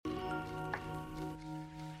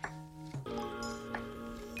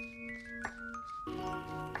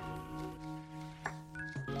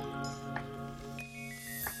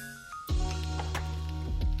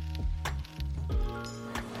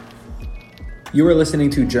You are listening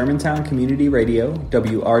to Germantown Community Radio,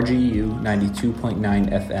 WRGU 92.9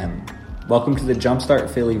 FM. Welcome to the Jumpstart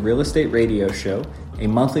Philly Real Estate Radio Show, a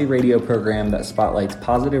monthly radio program that spotlights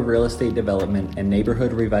positive real estate development and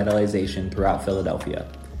neighborhood revitalization throughout Philadelphia.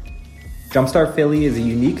 Jumpstart Philly is a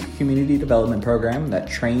unique community development program that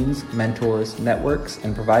trains, mentors, networks,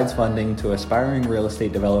 and provides funding to aspiring real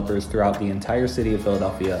estate developers throughout the entire city of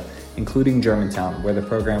Philadelphia, including Germantown, where the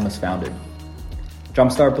program was founded.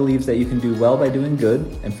 Jumpstart believes that you can do well by doing good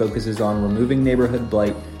and focuses on removing neighborhood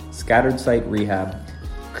blight, scattered site rehab,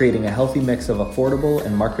 creating a healthy mix of affordable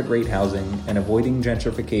and market rate housing, and avoiding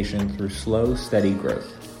gentrification through slow, steady growth.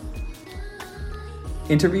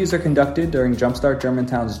 Interviews are conducted during Jumpstart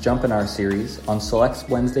Germantown's JUMPinar series on select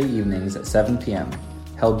Wednesday evenings at 7 p.m.,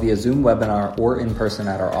 held via Zoom webinar or in person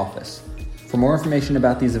at our office. For more information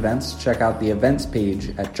about these events, check out the events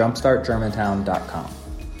page at jumpstartgermantown.com.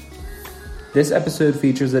 This episode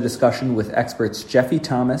features a discussion with experts Jeffy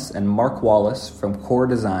Thomas and Mark Wallace from Core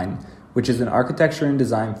Design, which is an architecture and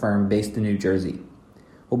design firm based in New Jersey.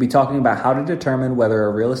 We'll be talking about how to determine whether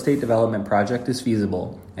a real estate development project is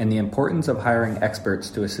feasible and the importance of hiring experts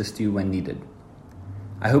to assist you when needed.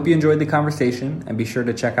 I hope you enjoyed the conversation, and be sure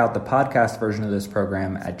to check out the podcast version of this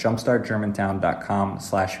program at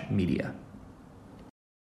jumpstartgermantown.com/media.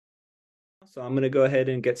 So I'm going to go ahead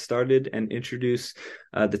and get started and introduce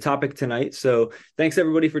the topic tonight. So thanks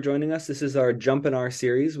everybody for joining us. This is our JUMPinar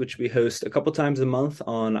series, which we host a couple times a month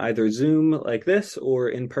on either Zoom like this or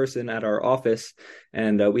in person at our office.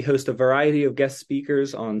 And we host a variety of guest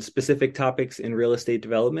speakers on specific topics in real estate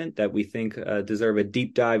development that we think deserve a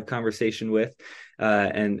deep dive conversation with.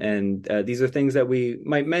 These are things that we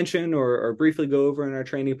might mention or briefly go over in our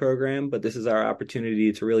training program, but this is our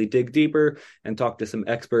opportunity to really dig deeper and talk to some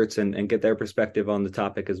experts and get their perspective on the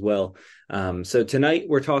topic as well. So tonight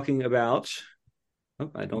we're talking about,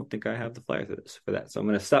 I don't think I have the flyer for that, so I'm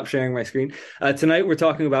going to stop sharing my screen. Tonight we're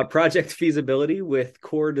talking about project feasibility with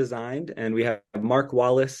Core Design, and we have Mark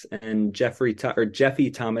Wallace and Jeffy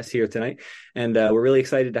Thomas here tonight, and we're really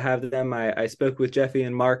excited to have them. I spoke with Jeffy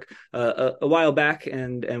and Mark a while back,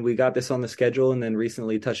 and we got this on the schedule, and then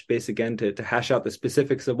recently touched base again to hash out the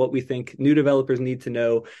specifics of what we think new developers need to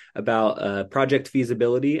know about project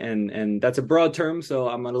feasibility, and that's a broad term, so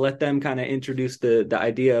I'm going to let them kind of introduce the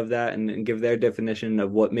idea of that and give their definition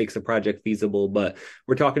of what makes a project feasible. But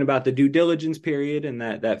we're talking about the due diligence period and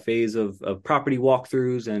that phase of property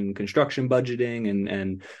walkthroughs and construction budgeting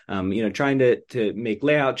and trying to make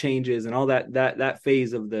layout changes and all that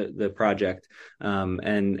phase of the project.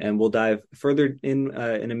 And we'll dive further in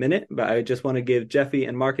a minute, but I just want to give Jeffy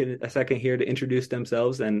and Mark a second here to introduce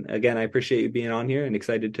themselves. And again, I appreciate you being on here and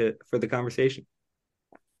excited for the conversation.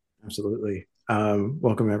 Absolutely.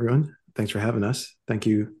 Welcome everyone. Thanks for having us. Thank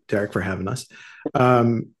you, Derek, for having us.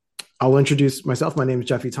 I'll introduce myself. My name is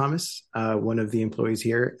Jeffy Thomas, one of the employees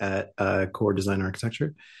here at Core Design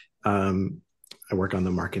Architecture. I work on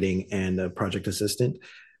the marketing and project assistant.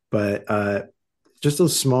 But just a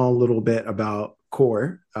small little bit about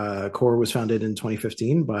Core. Core was founded in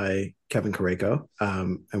 2015 by Kevin Correco,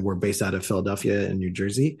 and we're based out of Philadelphia and New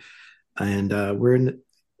Jersey. And we're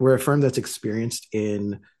a firm that's experienced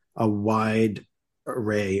in a wide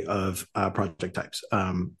array of project types.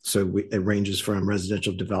 It ranges from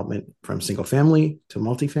residential development from single family to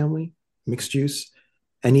multifamily, mixed use,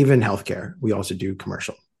 and even healthcare. We also do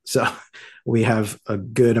commercial. So we have a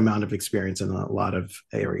good amount of experience in a lot of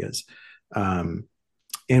areas. And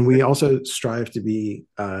we also strive to be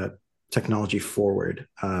technology forward.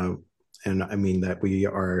 And I mean that we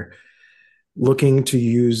are looking to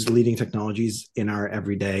use leading technologies in our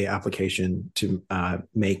everyday application to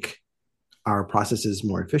make our processes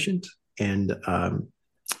more efficient and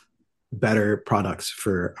better products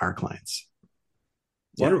for our clients.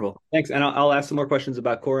 Wonderful. Thanks. And I'll ask some more questions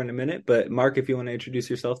about Core in a minute, but Mark, if you want to introduce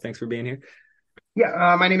yourself, thanks for being here.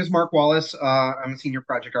 Yeah, my name is Mark Wallace. I'm a senior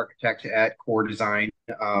project architect at Core Design.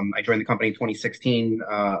 I joined the company in 2016,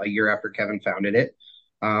 a year after Kevin founded it.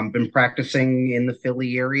 Been practicing in the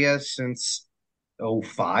Philly area since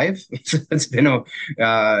 2005. It's been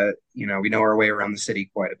we know our way around the city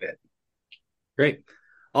quite a bit. Great.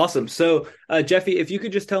 Awesome. So, Jeffy, if you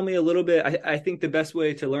could just tell me a little bit, I think the best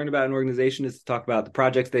way to learn about an organization is to talk about the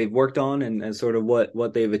projects they've worked on and sort of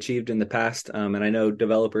what they've achieved in the past. And I know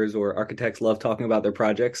developers or architects love talking about their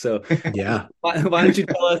projects. So yeah, why don't you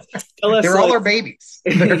tell us? They're all our babies.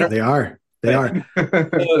 They are.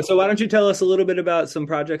 So why don't you tell us a little bit about some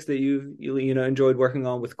projects that you enjoyed working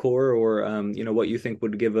on with Core, or what you think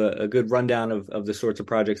would give a good rundown of the sorts of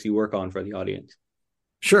projects you work on for the audience?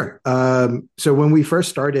 Sure. So when we first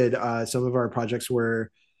started, some of our projects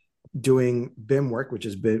were doing BIM work, which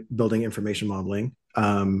is building information modeling,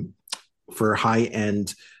 for high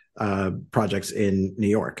end projects in New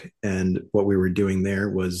York. And what we were doing there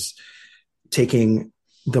was taking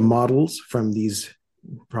the models from these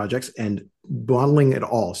projects and modeling it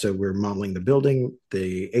all. So we're modeling the building,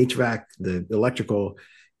 the HVAC, the electrical,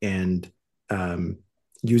 and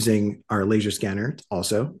using our laser scanner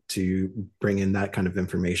also to bring in that kind of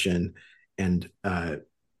information, and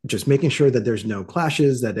just making sure that there's no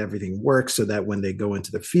clashes, that everything works, so that when they go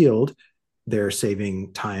into the field, they're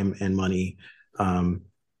saving time and money. And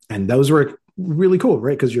those were really cool,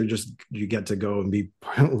 right? Because you get to go and be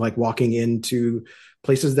like walking into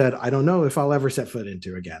places that I don't know if I'll ever set foot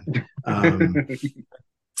into again.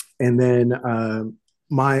 And then on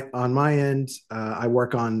my end, I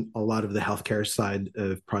work on a lot of the healthcare side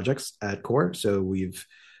of projects at Core. So we've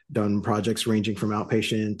done projects ranging from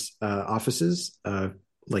outpatient offices,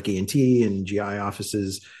 like ENT and GI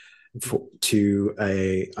offices, to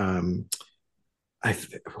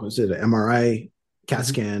what was it, an MRI CAT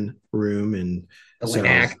scan room, and The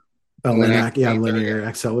LINAC. LINAC, yeah, linear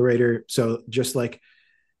accelerator. So just like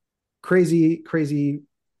crazy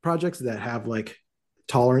projects that have like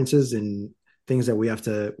tolerances and things that we have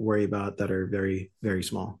to worry about that are very, very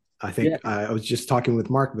small. I think I was just talking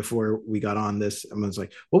with Mark before we got on this, and I was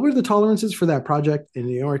like, what were the tolerances for that project in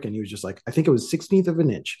New York? And he was just like, I think it was 16th of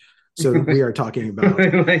an inch. So we are talking about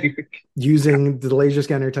using the laser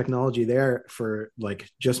scanner technology there for like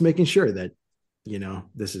just making sure that,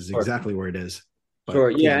 this is exactly where it is. But, sure.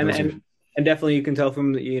 Yeah. And definitely you can tell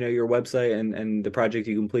from, your website and the project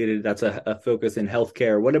you completed, that's a focus in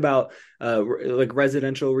healthcare. What about like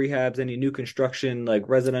residential rehabs, any new construction, like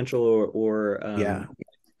residential or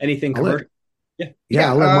anything commercial?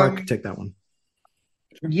 I'll let Mark take that one.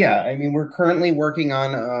 Yeah, I mean, we're currently working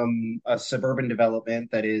on a suburban development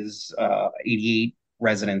that is 88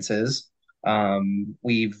 residences.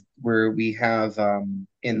 We have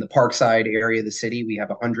in the Parkside area of the city, we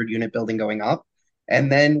have a 100-unit building going up,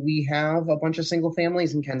 and then we have a bunch of single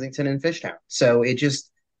families in Kensington and Fishtown. So it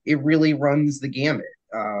really runs the gamut.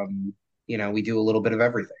 We do a little bit of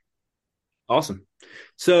everything. Awesome.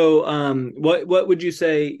 So, what would you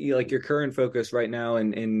say, like your current focus right now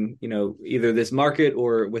in either this market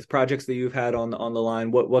or with projects that you've had on the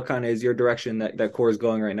line? What kind of is your direction that Core is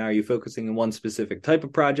going right now? Are you focusing on one specific type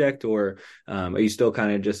of project, or are you still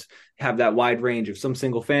kind of just have that wide range of some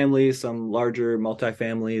single families, some larger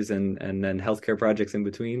multifamilies, and then healthcare projects in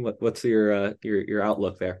between? What's your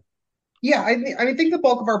outlook there? Yeah, I think the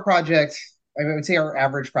bulk of our project, I would say our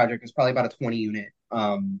average project is probably about a 20-unit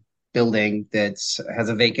building that has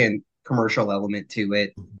a vacant commercial element to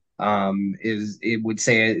it. It would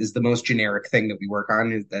say is the most generic thing that we work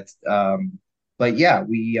on. But yeah,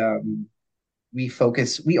 we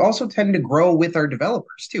focus. We also tend to grow with our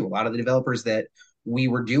developers too. A lot of the developers that we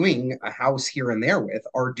were doing a house here and there with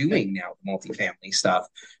are doing now the multifamily stuff.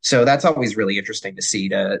 So that's always really interesting to see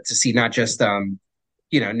not just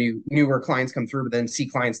newer clients come through, but then see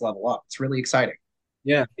clients level up. It's really exciting.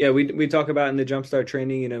 Yeah. We talk about in the Jumpstart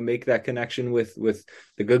training, make that connection with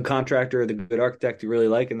the good contractor, the good architect you really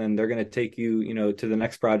like, and then they're going to take you, to the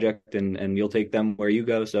next project, and you'll take them where you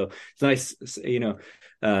go. So it's nice,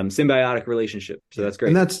 symbiotic relationship. So that's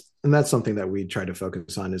great. And that's something that we try to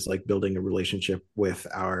focus on, is like building a relationship with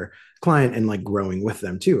our client and like growing with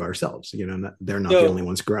them too ourselves. They're not the only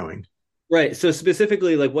ones growing. Right. So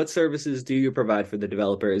specifically, like what services do you provide for the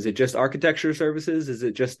developer? Is it just architecture services? Is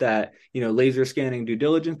it just that, laser scanning due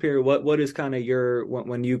diligence period? What is kind of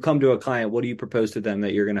when you come to a client, what do you propose to them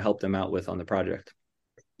that you're going to help them out with on the project?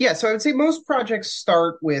 Yeah, so I would say most projects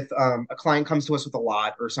start with a client comes to us with a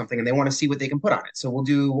lot or something, and they want to see what they can put on it. So we'll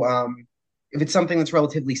do, if it's something that's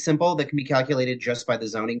relatively simple that can be calculated just by the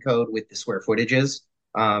zoning code with the square footages,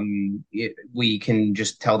 we can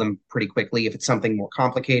just tell them pretty quickly. If it's something more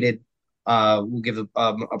complicated, we'll give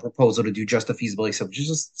a proposal to do just a feasibility. So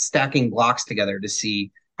just stacking blocks together to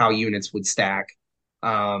see how units would stack,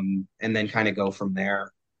 and then kind of go from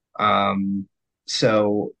there.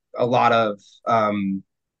 So a lot of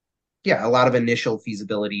initial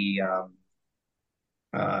feasibility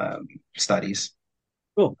studies.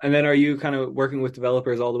 Cool. And then are you kind of working with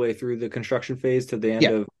developers all the way through the construction phase to the end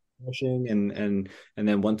of finishing, and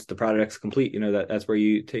then once the project's complete, that's where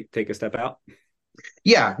you take a step out?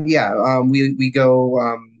 Yeah. We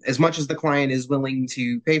go as much as the client is willing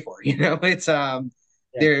to pay for. It's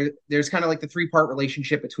there's kind of like the three-part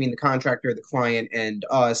relationship between the contractor, the client, and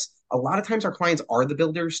us. A lot of times our clients are the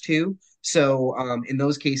builders too. So in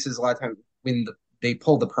those cases, a lot of times when they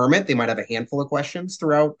pull the permit, they might have a handful of questions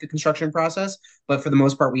throughout the construction process, but for the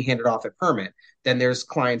most part, we hand it off at permit. Then there's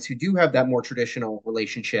clients who do have that more traditional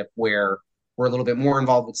relationship where we're a little bit more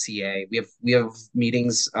involved with CA. We have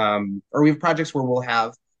meetings, or we have projects where we'll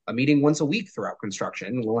have a meeting once a week throughout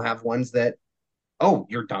construction. We'll have ones that, oh,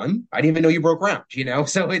 you're done? I didn't even know you broke ground, you know?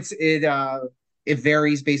 So it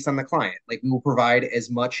varies based on the client. Like we will provide as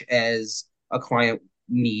much as a client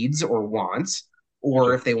needs or wants, or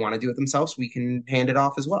Gotcha. if they want to do it themselves, we can hand it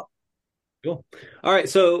off as well. Cool. All right,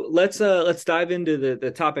 so let's dive into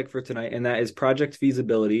the topic for tonight, and that is project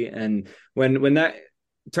feasibility. And when that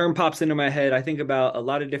term pops into my head, I think about a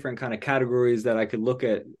lot of different kind of categories that I could look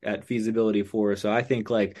at feasibility for. So I think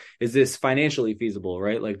like, is this financially feasible,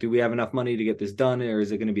 right? Like, do we have enough money to get this done, or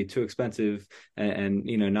is it going to be too expensive and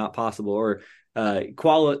not possible? Or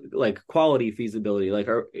quality feasibility, like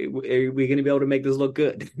are we going to be able to make this look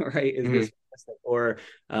good? Right, is Mm-hmm. this or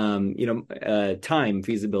time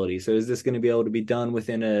feasibility, so is this going to be able to be done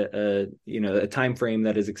within a time frame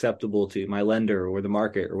that is acceptable to my lender or the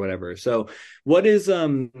market or whatever? So what is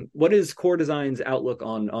Core Design's outlook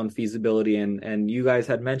on feasibility? And you guys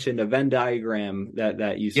had mentioned a Venn diagram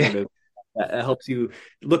that you Yeah. sort of that helps you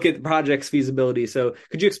look at the project's feasibility. So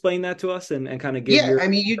could you explain that to us and kind of give Yeah, your I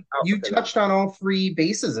mean, you outlook of that? touched on all three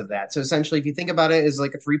bases of that. So essentially, if you think about it as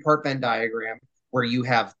like a three-part Venn diagram where you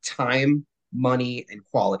have time, money, and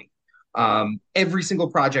quality, every single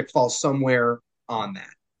project falls somewhere on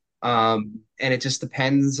that. And it just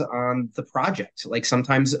depends on the project. Like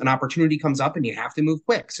sometimes an opportunity comes up and you have to move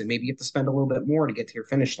quick, so maybe you have to spend a little bit more to get to your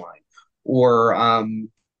finish line, or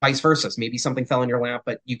vice versa. So maybe something fell in your lap,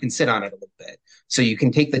 but you can sit on it a little bit, so you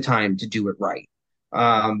can take the time to do it right.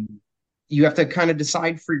 Um, you have to kind of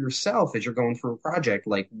decide for yourself as you're going through a project,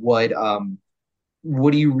 like what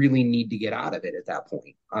do you really need to get out of it at that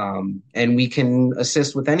point? And we can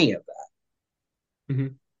assist with any of that.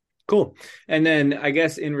 Mhm. Cool. And then I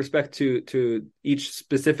guess in respect to each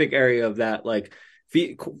specific area of that, like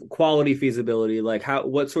quality feasibility, like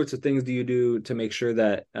what sorts of things do you do to make sure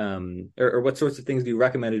that or what sorts of things do you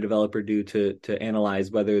recommend a developer do to analyze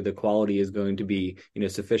whether the quality is going to be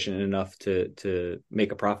sufficient enough to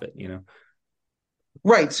make a profit?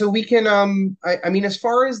 Right. So we can I mean as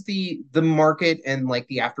far as the market and like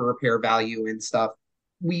the after repair value and stuff,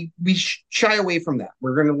 we shy away from that.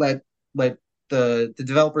 We're going to let the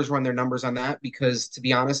developers run their numbers on that because to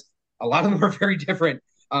be honest, a lot of them are very different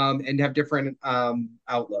and have different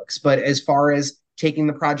outlooks. But as far as taking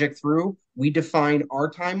the project through, we define our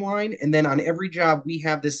timeline and then on every job we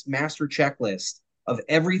have this master checklist of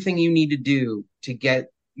everything you need to do to get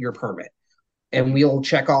your permit. And we'll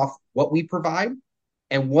check off what we provide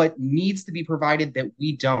and what needs to be provided that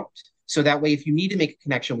we don't. So that way, if you need to make a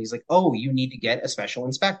connection, he's like, oh, you need to get a special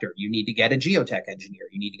inspector, you need to get a geotech engineer,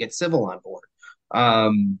 you need to get civil on board.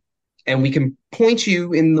 Um, and we can point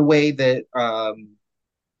you in the way that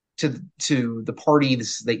to the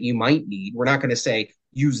parties that you might need. We're not going to say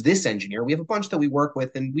use this engineer. We have a bunch that we work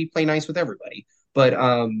with, and we play nice with everybody. But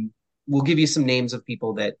we'll give you some names of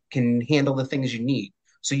people that can handle the things you need.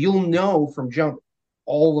 So you'll know from jump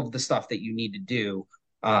all of the stuff that you need to do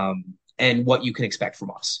and what you can expect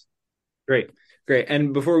from us. Great. Great.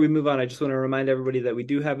 And before we move on, I just want to remind everybody that we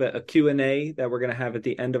do have a Q&A that we're going to have at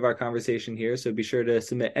the end of our conversation here. So be sure to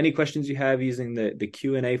submit any questions you have using the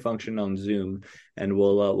Q&A function on Zoom, and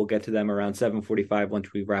we'll get to them around 7:45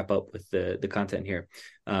 once we wrap up with the content here.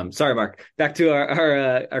 Sorry, Mark. Back to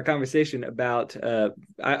our conversation about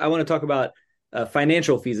I want to talk about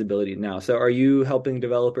financial feasibility now. So are you helping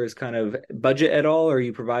developers kind of budget at all? Or are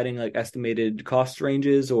you providing like estimated cost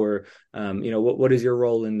ranges, or what is your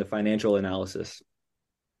role in the financial analysis?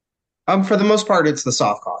 For the most part, it's the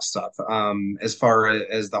soft cost stuff. As far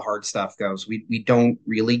as the hard stuff goes, we don't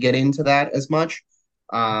really get into that as much.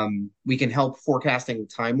 We can help forecasting the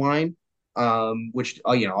timeline, which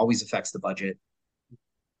always affects the budget.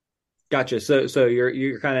 Gotcha. So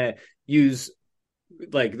you're kind of use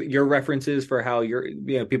like your references for how your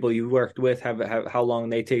people you worked with have how long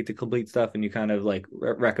they take to complete stuff, and you kind of like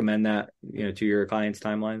recommend that to your clients'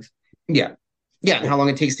 timelines. Yeah, yeah, and Cool. how long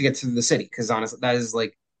it takes to get to the city? Because honestly, that is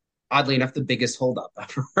like oddly enough the biggest holdup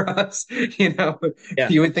for us. Yeah.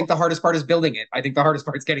 You would think the hardest part is building it. I think the hardest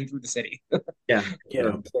part is getting through the city. Yeah, Yeah.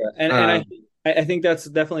 sure. And Uh, I think that's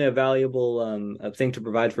definitely a valuable thing to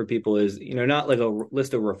provide for people is not like a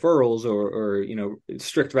list of referrals or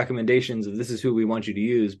strict recommendations of this is who we want you to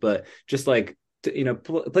use, but just like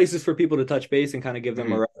places for people to touch base and kind of give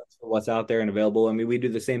them a mhm. reference for what's out there and available. I mean, we do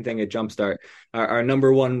the same thing at Jumpstart. Our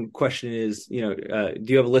number one question is do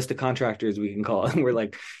you have a list of contractors we can call? And we're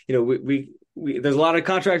like we there's a lot of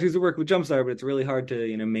contractors who work with Jumpstart, but it's really hard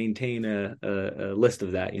to maintain a list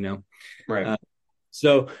of that. Right.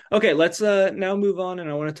 So, okay, let's now move on, and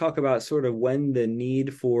I want to talk about sort of when the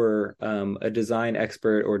need for a design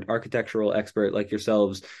expert or architectural expert like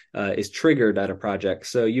yourselves is triggered at a project.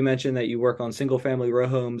 So you mentioned that you work on single family row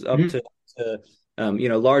homes up to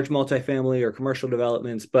large multifamily or commercial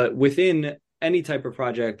developments, but within any type of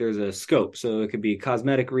project, there's a scope. So it could be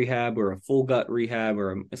cosmetic rehab or a full gut rehab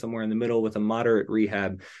or somewhere in the middle with a moderate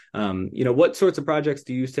rehab. What sorts of projects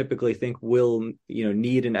do you typically think will,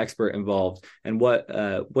 need an expert involved, and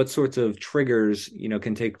what sorts of triggers,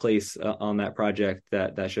 can take place on that project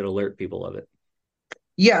that should alert people of it?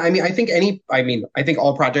 Yeah, I think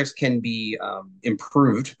all projects can be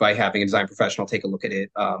improved by having a design professional take a look at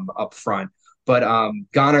it up front. But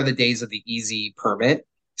gone are the days of the easy permit.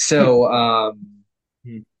 So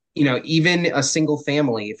even a single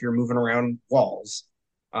family, if you're moving around walls,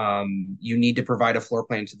 you need to provide a floor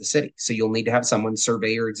plan to the city. So you'll need to have someone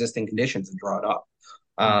survey your existing conditions and draw it up.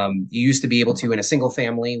 You used to be able to in a single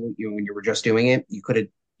family, when you were just doing it, you could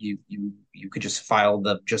just file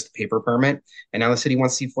just the paper permit, and now the city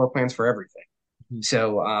wants to see floor plans for everything.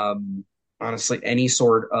 So honestly,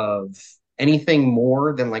 anything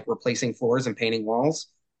more than like replacing floors and painting walls,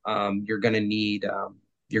 you're gonna need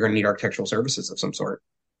architectural services of some sort.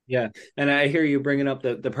 Yeah. And I hear you bringing up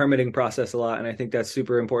the permitting process a lot. And I think that's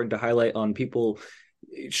super important to highlight. On people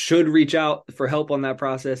should reach out for help on that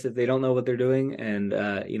process if they don't know what they're doing. And,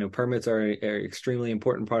 permits are an extremely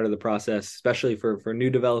important part of the process, especially for new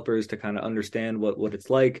developers to kind of understand what it's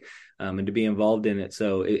like and to be involved in it.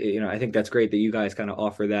 So, I think that's great that you guys kind of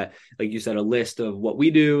offer that, like you said, a list of what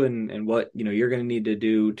we do and what, you're going to need to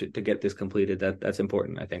do to get this completed. That's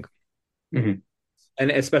important, I think. Mm-hmm. And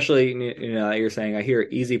especially, you're saying I hear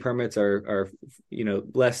easy permits are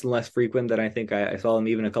less and less frequent than I think I saw them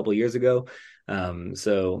even a couple of years ago.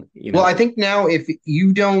 Well, I think now if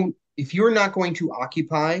you're not going to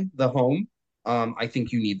occupy the home, I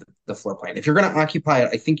think you need the floor plan. If you're going to occupy it,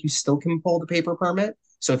 I think you still can pull the paper permit.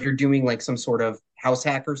 So if you're doing like some sort of house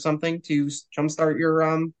hack or something to jumpstart your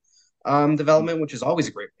development, which is always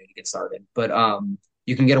a great way to get started, but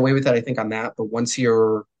you can get away with that, I think, on that. But once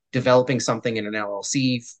you're developing something in an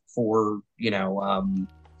LLC for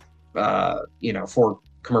for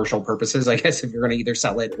commercial purposes, I guess, if you're going to either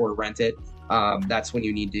sell it or rent it, that's when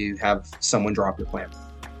you need to have someone draw up your plan.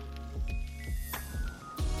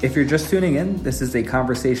 If you're just tuning in, this is a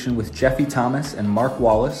conversation with Jeffy Thomas and Mark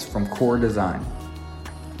Wallace from Core Design.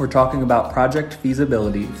 We're talking about project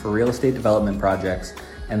feasibility for real estate development projects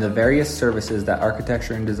and the various services that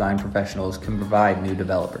architecture and design professionals can provide new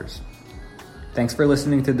developers. Thanks for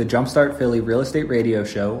listening to the Jumpstart Philly Real Estate Radio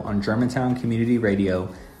Show on Germantown Community Radio,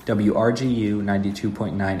 WRGU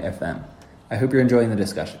 92.9 FM. I hope you're enjoying the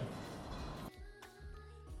discussion.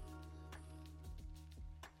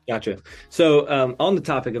 Gotcha. So on the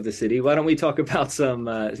topic of the city, why don't we talk about some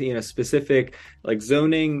specific like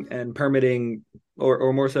zoning and permitting,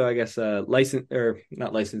 or more so, I guess, license or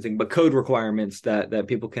not licensing, but code requirements that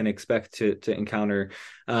people can expect to encounter.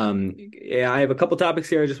 I have a couple topics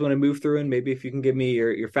here I just want to move through, and maybe if you can give me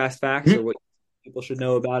your fast facts or what people should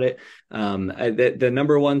know about it. The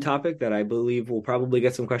number one topic that I believe we'll probably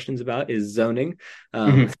get some questions about is zoning.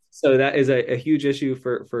 So that is a huge issue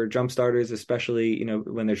for jump starters, especially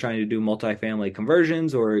when they're trying to do multifamily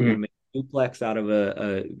conversions or duplex out of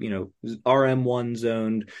a RM1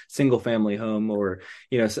 zoned single family home, or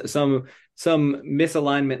some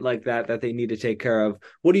misalignment like that they need to take care of.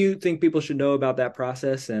 What do you think people should know about that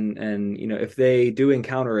process? And if they do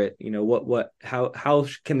encounter it, how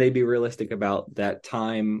can they be realistic about that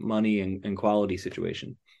time, money, and quality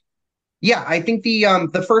situation? Yeah, I think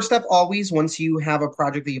the first step always, once you have a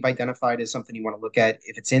project that you've identified as something you want to look at,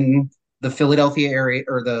 if it's in the Philadelphia area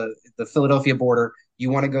or the Philadelphia border, you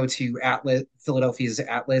want to go to Philadelphia's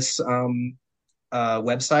Atlas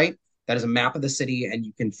website. That is a map of the city, and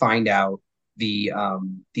you can find out the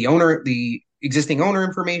existing owner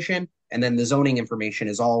information, and then the zoning information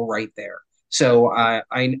is all right there. So I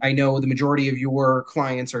know the majority of your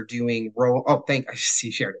clients are doing I see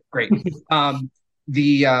you shared it. Great.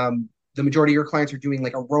 The majority of your clients are doing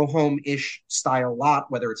like a row home-ish style lot,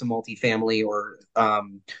 whether it's a multifamily or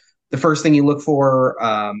the first thing you look for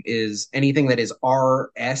is anything that is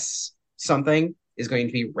RS something is going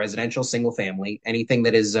to be residential single family. Anything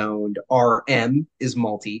that is zoned RM is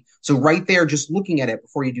multi. So right there, just looking at it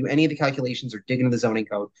before you do any of the calculations or dig into the zoning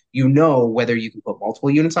code, whether you can put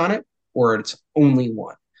multiple units on it or it's only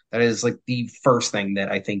one. That is like the first thing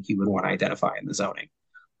that I think you would want to identify in the zoning.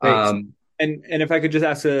 And if I could just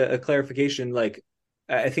ask a clarification, like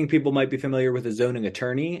I think people might be familiar with a zoning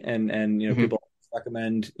attorney, and Mhm. people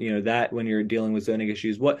recommend that when you're dealing with zoning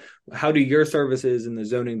issues. How do your services in the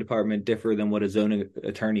zoning department differ than what a zoning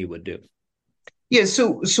attorney would do? Yeah,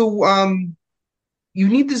 so you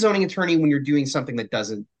need the zoning attorney when you're doing something that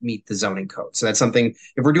doesn't meet the zoning code. So that's something,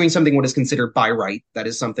 if we're doing something what is considered by right, that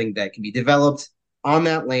is something that can be developed on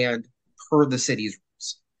that land per the city's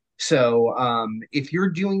rules. So if you're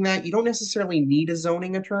doing that, you don't necessarily need a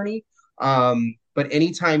zoning attorney. But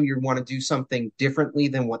anytime you want to do something differently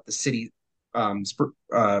than what the city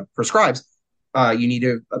prescribes, you need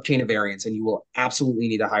to obtain a variance, and you will absolutely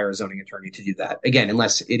need to hire a zoning attorney to do that. Again,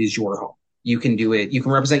 unless it is your home. You can do it. You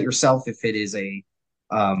can represent yourself if it is a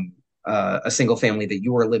single family that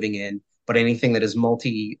you are living in. But anything that is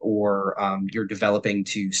multi or you're developing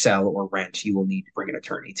to sell or rent, you will need to bring an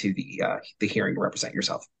attorney to the hearing to represent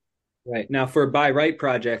yourself. Right. Now, for by right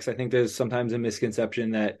projects, I think there's sometimes a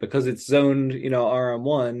misconception that because it's zoned,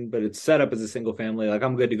 RM1, but it's set up as a single family, like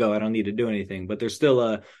I'm good to go. I don't need to do anything. But there's still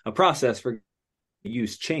a process for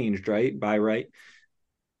use changed, right? By right.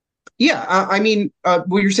 Yeah, I mean,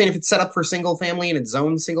 well, you're saying if it's set up for single family and it's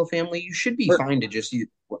zoned single family, you should be fine to just use.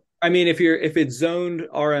 I mean, if it's zoned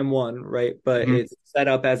RM1, right, but Mhm, it's set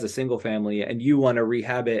up as a single family and you want to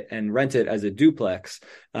rehab it and rent it as a duplex,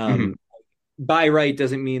 mhm. by right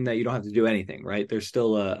doesn't mean that you don't have to do anything, right? There's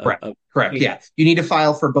still Correct. Correct. Yeah. You need to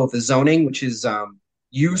file for both the zoning, which is right.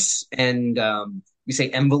 use, and we say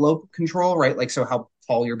envelope control, right? Like, so how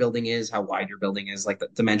tall your building is, how wide your building is, like the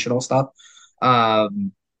dimensional stuff.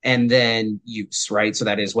 Um, and then use, right? So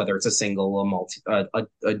that is whether it's a single, a multi,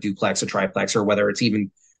 a duplex, a triplex, or whether it's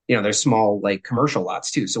even, there's small like commercial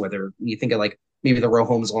lots too. So whether you think of like maybe the row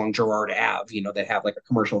homes along Girard Ave, that have like a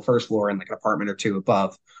commercial first floor and like an apartment or two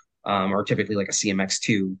above, or typically like a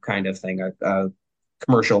CMX2 kind of thing, a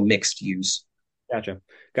commercial mixed use. Gotcha.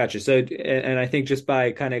 So, and I think just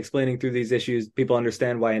by kind of explaining through these issues, people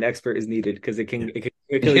understand why an expert is needed because it Yeah. can it can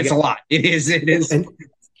quickly It's a get lot. It is. It And is. and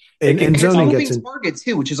it and, can and And it's a zoning gets moving in. target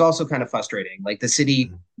too, which is also kind of frustrating. Like the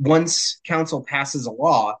city, once council passes a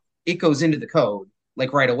law, it goes into the code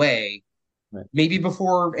like right away, right. maybe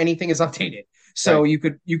before anything is updated. So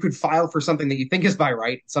Right. you could file for something that you think is by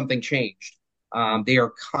right, something changed. They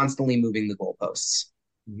are constantly moving the goalposts.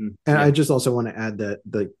 And Yeah. I just also want to add that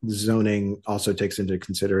the zoning also takes into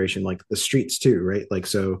consideration like the streets too, right? Like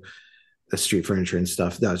so the street furniture and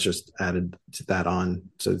stuff that's just added to that on.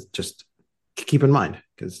 So just keep in mind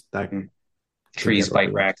because that Mhm. can Trees, get bike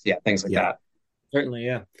overlooked. racks, yeah, things like Yeah. that. Certainly,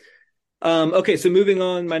 yeah. Okay, so moving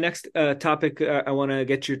on, my next topic I want to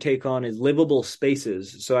get your take on is livable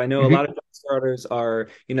spaces. So I know a Mhm. lot of starters are,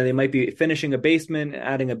 they might be finishing a basement,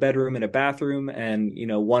 adding a bedroom and a bathroom, and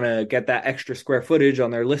want to get that extra square footage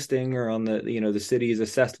on their listing or on the city's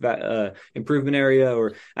assessed improvement area,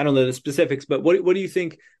 or I don't know the specifics. But what do you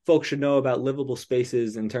think folks should know about livable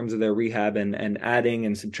spaces in terms of their rehab and adding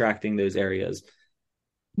and subtracting those areas?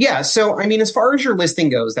 Yeah, so I mean, as far as your listing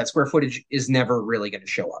goes, that square footage is never really going to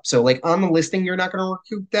show up. So, like on the listing, you're not going to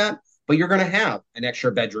recoup that, but you're going to have an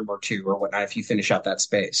extra bedroom or two or whatnot if you finish out that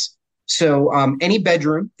space. So, any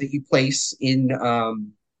bedroom that you place in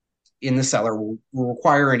the cellar will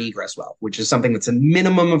require an egress well, which is something that's a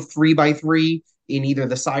minimum of 3 by 3 in either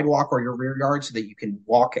the sidewalk or your rear yard, so that you can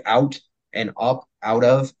walk out and up out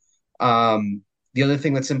of. The other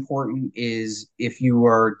thing that's important is if you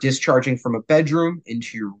are discharging from a bedroom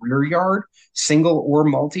into your rear yard, single or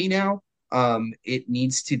multi now, it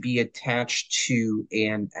needs to be attached to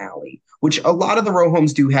an alley, which a lot of the row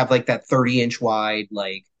homes do have like that 30-inch wide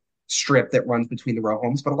like strip that runs between the row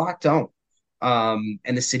homes, but a lot don't.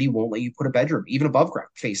 And the city won't let you put a bedroom even above ground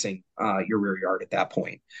facing your rear yard at that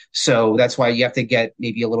point. So that's why you have to get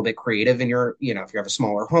maybe a little bit creative in your, if you have a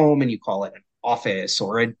smaller home and you call it an office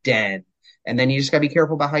or a den, and then you just got to be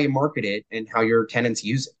careful about how you market it and how your tenants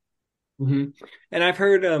use it. Hmm. And I've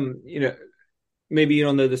heard, maybe you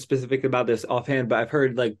don't know the specific about this offhand, but I've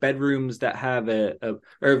heard like bedrooms that have or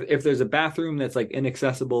if there's a bathroom that's like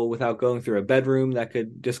inaccessible without going through a bedroom, that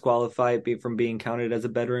could disqualify it from being counted as a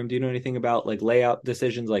bedroom. Do you know anything about like layout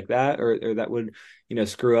decisions like that, or that would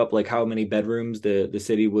screw up like how many bedrooms the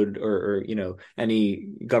city would or any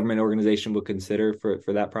government organization would consider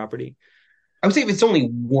for that property? I would say if it's only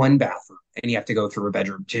one bathroom and you have to go through a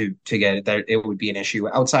bedroom to get it, that it would be an issue.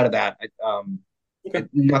 Outside of that, Okay.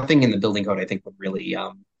 nothing in the building code I think would really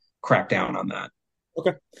crack down on that.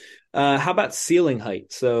 Okay. How about ceiling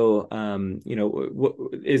height? So,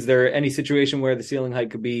 is there any situation where the ceiling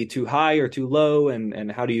height could be too high or too low,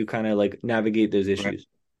 and how do you kind of like navigate those Right. issues?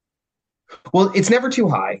 Well, it's never too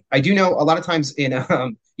high. I do know a lot of times you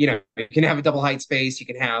can have a double height space. You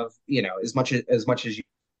can have, as much as you.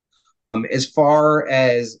 As far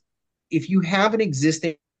as if you have an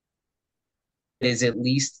existing that is at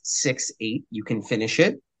least 6'8", you can finish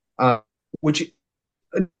it, which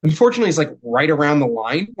unfortunately is like right around the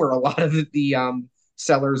line where a lot of the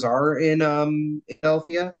sellers are in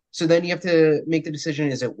Philadelphia. So then you have to make the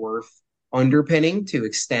decision: is it worth underpinning to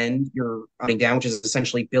extend your down, which is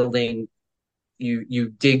essentially building you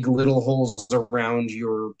dig little holes around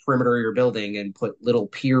your perimeter of your building and put little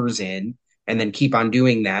piers in, and then keep on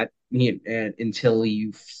doing that until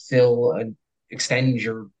you fill and extend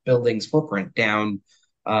your building's footprint down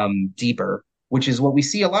deeper, which is what we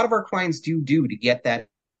see a lot of our clients do to get that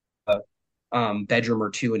bedroom or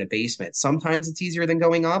two in a basement. Sometimes it's easier than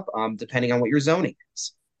going up, depending on what your zoning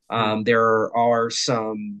is. There are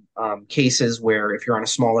some cases where if you're on a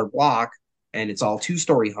smaller block and it's all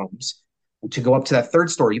two-story homes, to go up to that third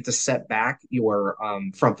story, you have to set back your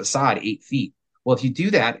front facade 8 feet. Well, if you do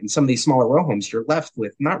that in some of these smaller row homes, you're left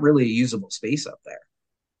with not really a usable space up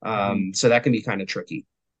there. So that can be kind of tricky.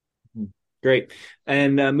 Great.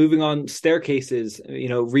 And moving on, staircases,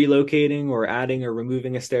 relocating or adding or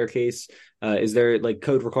removing a staircase, is there like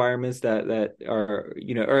code requirements that are,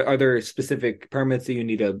 are there specific permits that you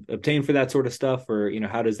need to obtain for that sort of stuff? Or,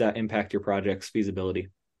 how does that impact your project's feasibility?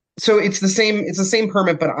 So it's the same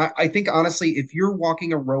permit, but I think honestly, if you're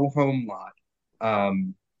walking a row home lot,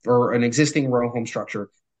 or an existing row home structure,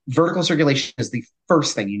 vertical circulation is the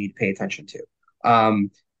first thing you need to pay attention to.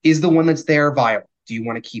 Is the one that's there viable? Do you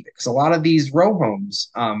want to keep it? Because a lot of these row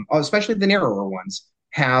homes, especially the narrower ones,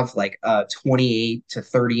 have like a 28 to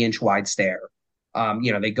 30-inch wide stair.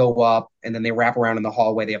 They go up and then they wrap around in the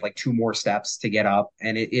hallway. They have like two more steps to get up,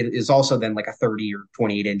 and it is also then like a 30 or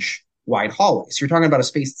 28-inch wide hallway. So you're talking about a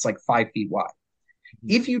space that's like 5 feet wide.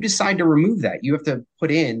 If you decide to remove that, you have to put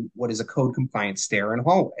in what is a code compliant stair and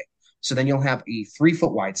hallway. So then you'll have a 3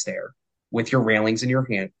 foot wide stair with your railings in your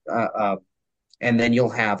hand, and then you'll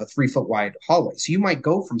have a 3 foot wide hallway. So you might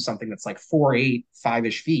go from something that's like 4'8",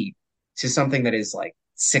 5-ish feet to something that is like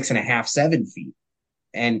 6.5, 7 feet.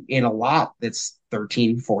 And in a lot that's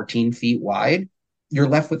 13, 14 feet wide, you're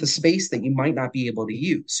left with a space that you might not be able to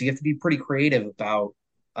use. So you have to be pretty creative about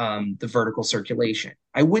the vertical circulation.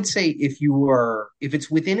 I would say if it's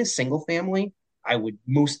within a single family, I would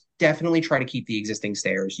most definitely try to keep the existing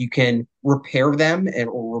stairs. You can repair them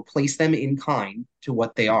or replace them in kind to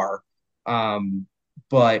what they are.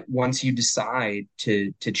 But once you decide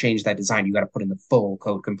to change that design, you got to put in the full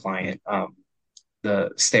code compliant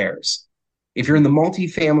the stairs. If you're in the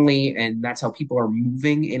multifamily and that's how people are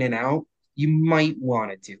moving in and out, you might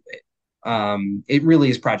want to do it. It really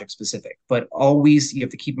is project specific, but always you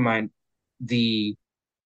have to keep in mind the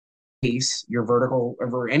pace your vertical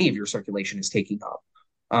or any of your circulation is taking up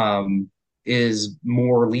is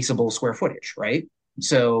more leasable square footage, right?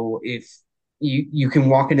 So if you can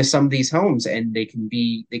walk into some of these homes and they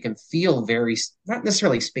can feel very, not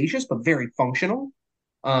necessarily spacious, but very functional.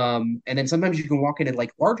 And then sometimes you can walk into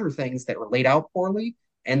like larger things that are laid out poorly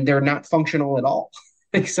and they're not functional at all.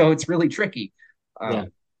 So it's really tricky. Yeah.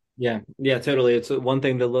 Yeah, totally. It's one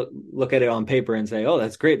thing to look at it on paper and say, "Oh,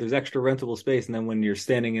 that's great. There's extra rentable space." And then when you're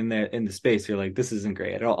standing in the space, you're like, "This isn't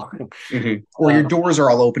great at all." Or your doors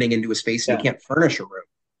are all opening into a space and Yeah. you can't furnish a room.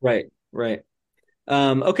 Right.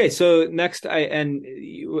 Okay, so next,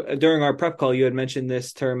 during our prep call, you had mentioned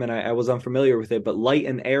this term, and I was unfamiliar with it, but light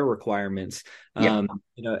and air requirements. Yeah.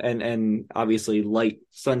 And obviously light,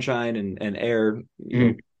 sunshine, and air,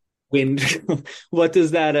 Mhm. wind. What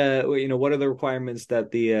does that? What are the requirements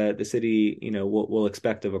that the city, will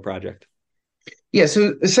expect of a project? Yeah,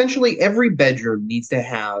 so essentially every bedroom needs to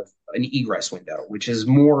have an egress window, which is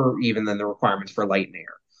more even than the requirements for light and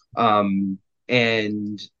air.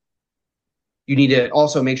 And you need to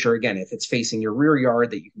also make sure, again, if it's facing your rear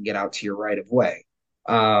yard, that you can get out to your right of way,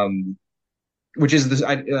 which is this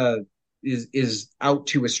is out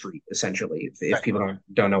to a street essentially. If people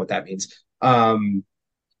don't know what that means,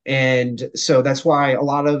 and so that's why a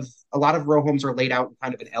lot of row homes are laid out in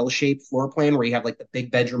kind of an L-shaped floor plan where you have like the big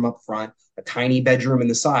bedroom up front, a tiny bedroom in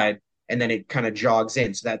the side, and then it kind of jogs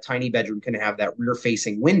in. So that tiny bedroom can have that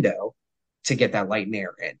rear-facing window to get that light and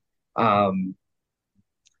air in.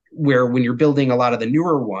 Where when you're building a lot of the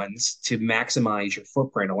newer ones to maximize your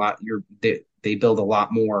footprint, they build a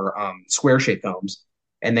lot more square shaped homes,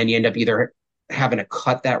 and then you end up either having to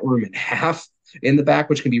cut that room in half in the back,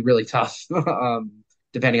 which can be really tough,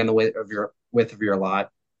 depending on the width of your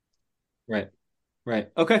lot. Right. Right.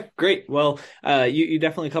 Okay, great. Well, you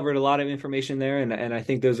definitely covered a lot of information there, and I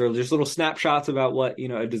think those are just little snapshots about what,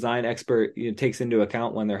 a design expert, takes into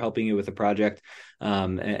account when they're helping you with a project.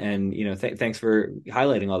 Thanks for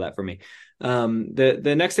highlighting all that for me.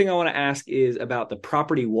 The next thing I want to ask is about the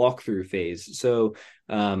property walkthrough phase. So,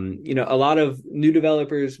 a lot of new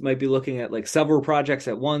developers might be looking at like several projects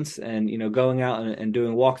at once, and going out and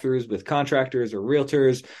doing walkthroughs with contractors or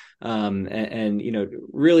realtors,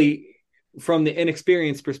 really from the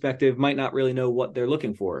inexperienced perspective might not really know what they're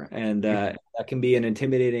looking for, and that can be an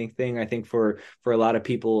intimidating thing, I think, for a lot of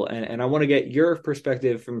people. And I want to get your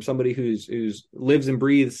perspective from somebody who's lives and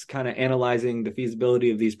breathes kind of analyzing the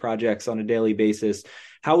feasibility of these projects on a daily basis.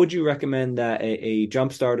 How would you recommend that a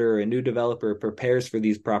jump starter or a new developer prepares for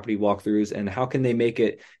these property walkthroughs, and how can they make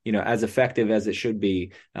it as effective as it should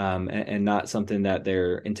be, and not something that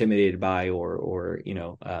they're intimidated by or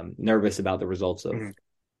nervous about the results of? Mhm.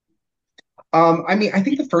 I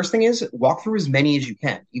think the first thing is walk through as many as you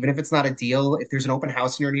can, even if it's not a deal. If there's an open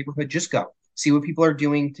house in your neighborhood, just go see what people are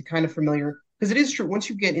doing to kind of familiar. Because it is true, once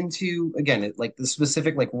you get into, again, like the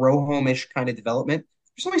specific, like row home-ish kind of development,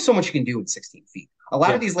 there's only so much you can do in 16 feet. A lot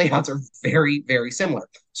of Yeah. these layouts are very, very similar.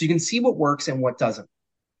 So you can see what works and what doesn't.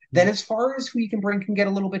 Then, as far as who you can bring can get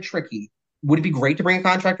a little bit tricky. Would it be great to bring a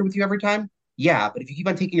contractor with you every time? Yeah, but if you keep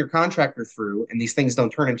on taking your contractor through and these things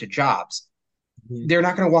don't turn into jobs, Mhm. they're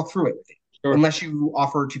not going to walk through it with you Sure. unless you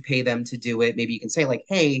offer to pay them to do it. Maybe you can say like,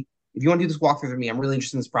 "Hey, if you want to do this walkthrough with me, I'm really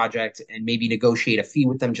interested in this project," and maybe negotiate a fee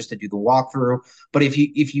with them just to do the walkthrough. But if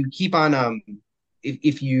you keep on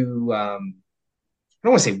if you I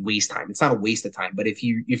don't want to say waste time. It's not a waste of time, but if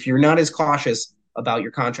you're not as cautious about your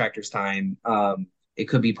contractor's time, it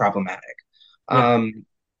could be problematic. Yeah. Um,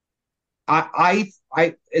 I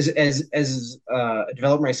as a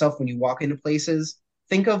developer myself, when you walk into places,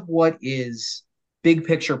 think of what is big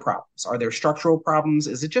picture problems. Are there structural problems?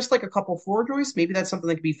 Is it just like a couple floor joists? Maybe that's something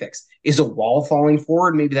that can be fixed. Is a wall falling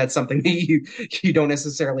forward? Maybe that's something that you don't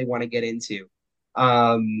necessarily want to get into,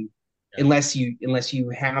 um, Yeah. unless you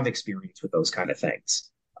have experience with those kind of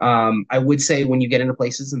things. I would say when you get into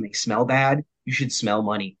places and they smell bad, you should smell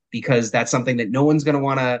money because that's something that no one's going to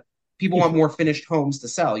want to. People want more finished homes to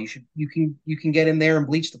sell. You can get in there and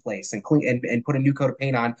bleach the place and clean and put a new coat of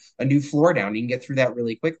paint on, a new floor down. You can get through that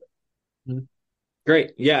really quickly.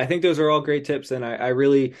 Great. Yeah, I think those are all great tips, and I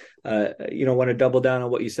really, want to double down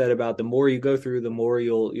on what you said about the more you go through, the more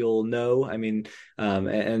you'll know. I mean,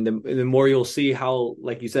 and the more you'll see how,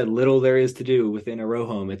 like you said, little there is to do within a row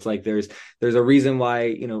home. It's like there's a reason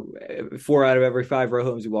why 4 out of every 5 row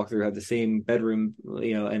homes you walk through have the same bedroom,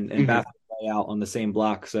 and Mhm. bathroom layout on the same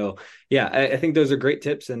block. So yeah, I think those are great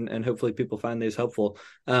tips, and hopefully people find those helpful.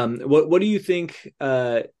 What do you think?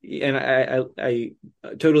 And I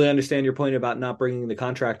totally understand your point about not bringing the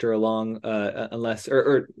contractor along, unless,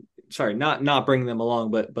 or sorry, not bringing them along,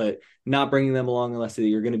 but not bringing them along unless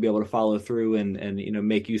you're going to be able to follow through and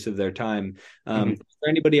make use of their time. Is Mhm. there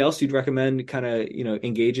anybody else you'd recommend kind of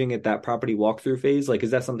engaging at that property walkthrough phase? Like,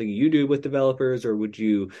 is that something you do with developers, or would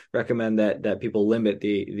you recommend that people limit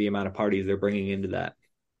the amount of parties they're bringing into that?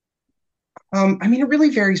 It really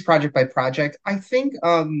varies project by project. I think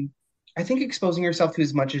exposing yourself to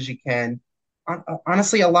as much as you can.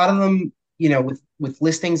 Honestly, a lot of them, with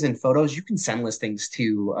listings and photos, you can send listings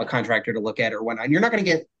to a contractor to look at or whatnot. And you're not going to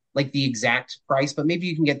get like the exact price, but maybe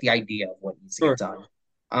you can get the idea of what needs to get Sure. done.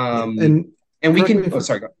 Yeah, Um, and and we correct me can. if Oh,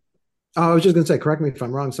 sorry. Go. I was just gonna say, correct me if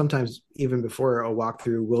I'm wrong. Sometimes even before a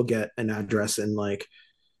walkthrough, we'll get an address and like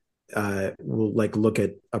we'll like look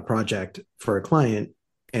at a project for a client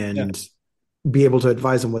Yeah. and be able to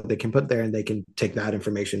advise them what they can put there, and they can take that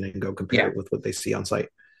information and go compare Yeah, it with what they see on site.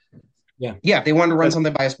 Yeah. yeah. If they wanted to run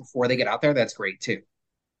something by us before they get out there, that's great too.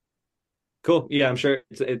 Cool. Yeah, I'm sure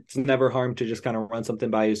it's never harm to just kind of run something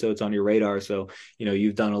by you so it's on your radar. So,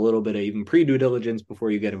 you've done a little bit of even pre-due diligence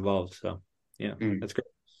before you get involved. So, yeah, Mm. that's great.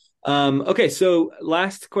 Okay, so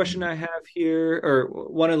last question I have here, or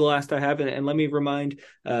one of the last I have, and let me remind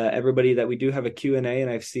everybody that we do have a Q&A, and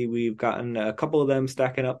I see we've gotten a couple of them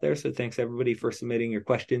stacking up there. So thanks everybody for submitting your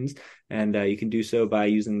questions, and you can do so by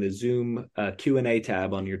using the Zoom Q&A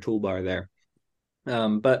tab on your toolbar there.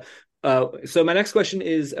 But so my next question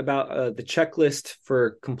is about the checklist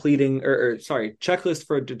for completing, or sorry, checklist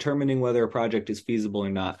for determining whether a project is feasible or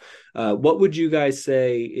not. What would you guys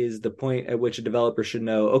say is the point at which a developer should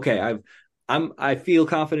know? Okay, I feel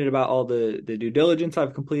confident about all the due diligence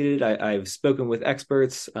I've completed. I've spoken with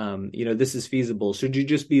experts. This is feasible. Should you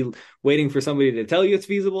just be waiting for somebody to tell you it's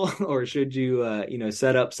feasible, or should you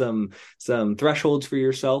set up some thresholds for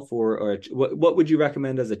yourself, or what would you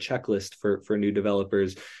recommend as a checklist for new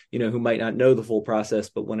developers, who might not know the full process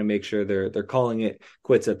but want to make sure they're calling it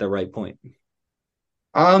quits at the right point?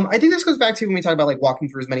 I think this goes back to when we talk about like walking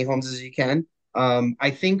through as many homes as you can.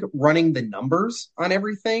 I think running the numbers on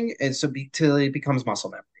everything is till it becomes muscle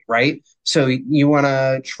memory, right? So you want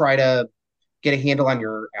to try to get a handle on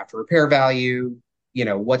your after repair value,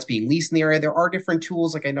 what's being leased in the area. There are different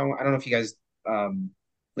tools. Like I don't know if you guys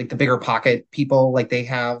like the bigger pocket people, like they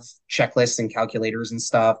have checklists and calculators and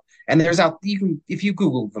stuff. And you can, if you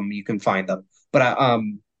Google them, you can find them. But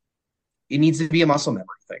it needs to be a muscle memory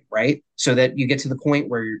thing, right? So that you get to the point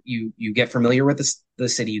where you get familiar with the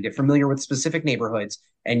city, you get familiar with specific neighborhoods,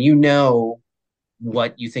 and you know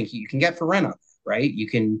what you think you can get for rent on that, right? You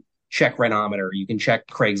can check Renometer, you can check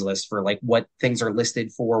Craigslist for like what things are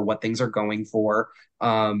listed for, what things are going for.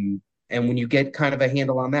 And when you get kind of a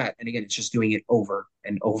handle on that, and again, it's just doing it over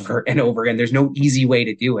and over and over again. There's no easy way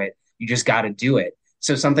to do it. You just got to do it.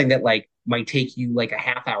 So something that like might take you like a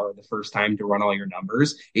half hour the first time to run all your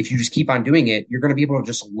numbers, if you just keep on doing it, you're going to be able to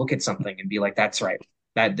just look at something and be like, that's right.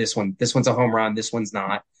 This one's a home run. This one's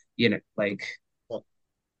not, like.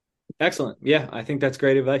 Excellent. Yeah, I think that's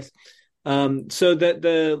great advice. So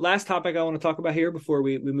the last topic I want to talk about here before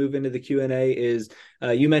we move into the Q&A is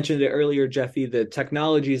you mentioned it earlier, Jeffy, the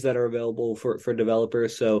technologies that are available for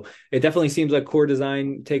developers. So it definitely seems like core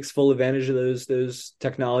design takes full advantage of those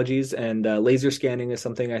technologies, and laser scanning is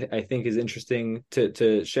something I think is interesting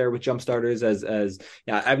to share with jump starters as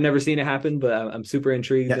yeah, I've never seen it happen, but I'm super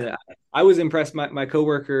intrigued. Yeah. I was impressed. My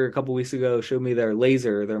coworker a couple weeks ago showed me their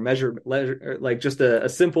measure, like just a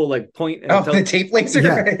simple like point. And the tape laser.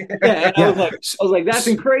 Yeah. And I was like,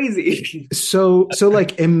 that's crazy. So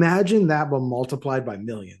like imagine that, but multiplied by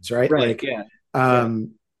millions, right? Right. Like, yeah.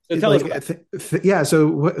 So tell us about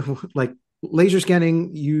So like laser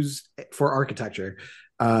scanning used for architecture.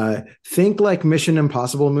 Think like Mission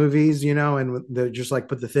Impossible movies, and they just like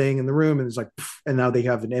put the thing in the room, and it's like, and now they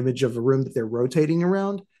have an image of a room that they're rotating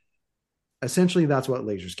around. Essentially, that's what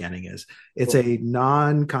laser scanning is. It's a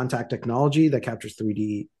non-contact technology that captures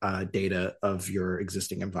 3D data of your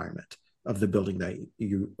existing environment, of the building that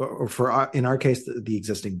or for in our case, the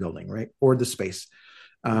existing building, right? Or the space.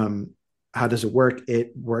 How does it work?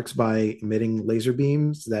 It works by emitting laser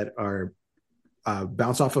beams that are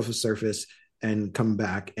bounce off of a surface and come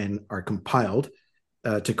back and are compiled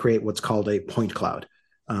to create what's called a point cloud.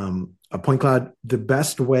 A point cloud, the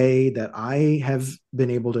best way that I have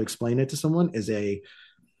been able to explain it to someone is if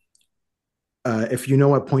you know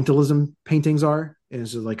what pointillism paintings are,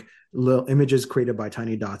 it's like little images created by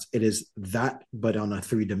tiny dots. It is that, but on a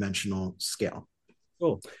 3-dimensional scale.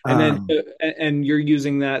 Cool. And then, and you're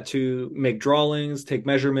using that to make drawings, take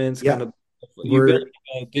measurements, yeah. kind of. You build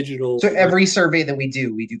a digital. So every survey that we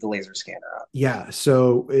do the laser scanner on. Yeah.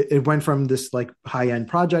 So it went from this like high-end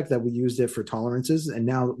project that we used it for tolerances, and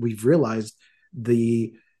now we've realized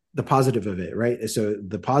the positive of it, right? So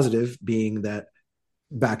the positive being that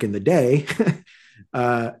back in the day,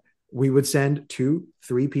 we would send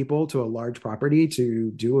 2-3 people to a large property to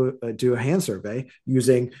do a hand survey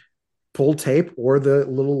using pull tape or the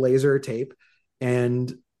little laser tape,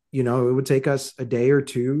 and it would take us a day or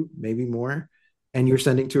two, maybe more, and you're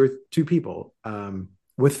sending two people.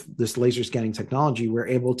 With this laser scanning technology, we're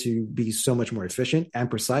able to be so much more efficient and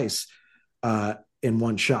precise in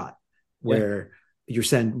one shot, where you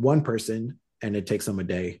send one person and it takes them a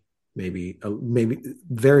day, maybe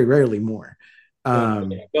very rarely more.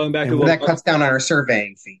 Going back to that cuts down on our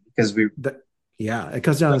surveying fee because it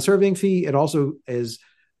cuts down on the surveying fee. It also is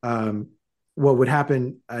what would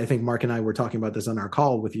happen. I think Mark and I were talking about this on our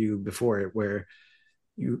call with you before, where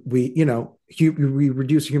we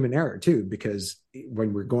reduce human error too, because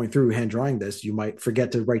when we're going through hand drawing this, you might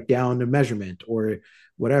forget to write down a measurement or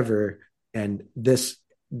whatever, and this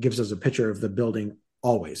gives us a picture of the building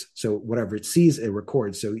always. So whatever it sees, it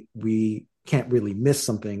records. So we can't really miss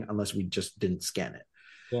something unless we just didn't scan it.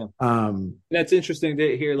 Yeah. That's interesting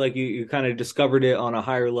to hear. Like you kind of discovered it on a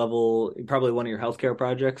higher level, probably one of your healthcare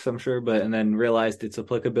projects, I'm sure, and then realized its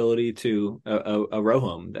applicability to a row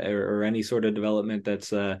home or any sort of development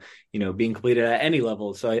that's being completed at any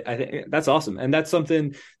level. So I think that's awesome, and that's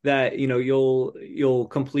something that you'll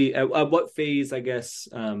complete at what phase, I guess,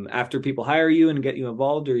 after people hire you and get you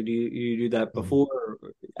involved, or do you do that before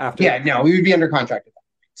or after? Yeah, no, we would be under contract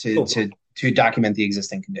to document the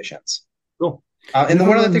existing conditions. Cool. And And then if I'm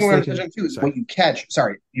one other not thing we want to touch mistaken, on too is sorry. what you catch.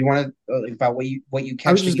 Sorry, you want to about what you I was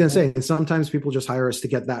catch to just get gonna them. say, and sometimes people just hire us to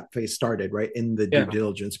get that phase started, right? In the due Yeah.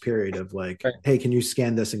 diligence period of like, Right. hey, can you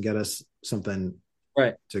scan this and get us something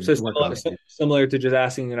Right. to So work on? similar to just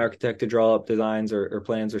asking an architect to draw up designs or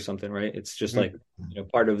plans or something, right? It's just Mhm.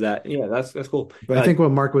 like, part of that. Yeah, that's cool. But I think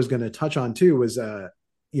what Mark was going to touch on too was,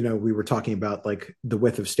 we were talking about like the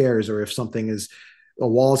width of stairs, or if something is a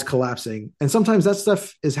wall is collapsing, and sometimes that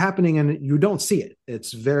stuff is happening and you don't see it.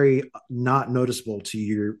 It's very not noticeable to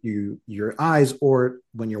your eyes or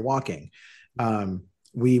when you're walking.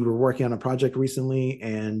 We were working on a project recently,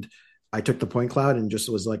 and I took the point cloud and just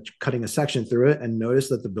was like cutting a section through it and noticed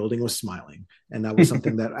that the building was smiling. And that was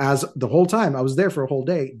something that, as the whole time I was there for a whole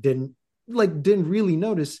day, didn't really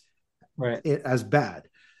notice Right. it as bad.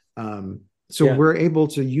 So Yeah. we're able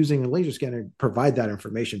to, using a laser scanner, provide that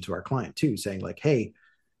information to our client too, saying like, hey,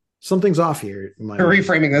 something's off here. You're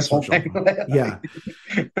reframing this whole thing. Yeah.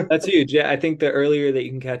 That's huge. Yeah, I think the earlier that you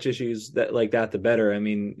can catch issues that, the better. I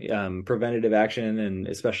mean, preventative action, and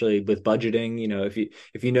especially with budgeting,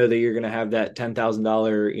 if you know that you're going to have that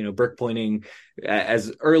 $10,000, brick pointing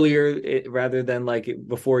as earlier, rather than like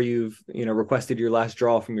before you've requested your last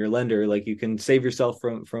draw from your lender, like you can save yourself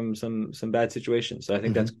from some bad situations. So I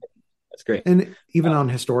think that's great. And even on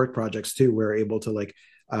historic projects too, we're able to like,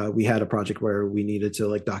 we had a project where we needed to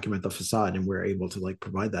like document the facade, and we're able to like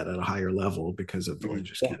provide that at a higher level because of the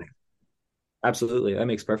laser scanning. Absolutely. That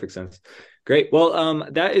makes perfect sense. Great. Well,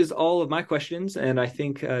 that is all of my questions. And I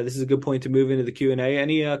think this is a good point to move into the Q&A.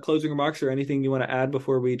 Any closing remarks or anything you want to add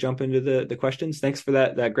before we jump into the questions? Thanks for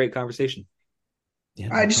that great conversation.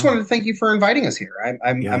 Yeah, I just wanted to thank you for inviting us here.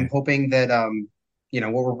 I'm yeah, hoping that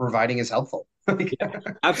what we're providing is helpful. Yeah,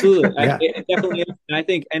 absolutely. yeah. It definitely is. And I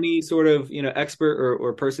think any sort of, expert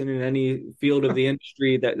or person in any field of the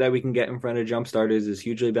industry that we can get in front of jump starters is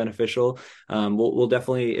hugely beneficial. We'll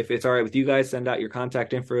definitely, if it's all right with you guys, send out your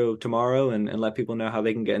contact info tomorrow and let people know how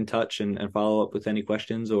they can get in touch and follow up with any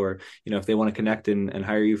questions, or, if they want to connect and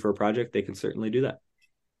hire you for a project, they can certainly do that.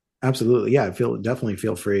 Absolutely. Yeah. Definitely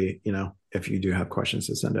feel free, if you do have questions,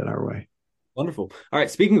 to send it our way. Wonderful. All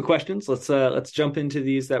right. Speaking of questions, let's jump into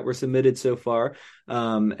these that were submitted so far.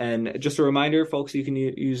 And just a reminder, folks, you can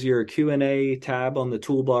use your Q&A tab on the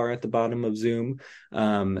toolbar at the bottom of Zoom,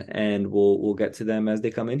 and we'll get to them as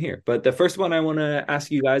they come in here. But the first one I want to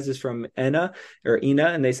ask you guys is from Ina,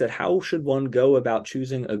 and they said, how should one go about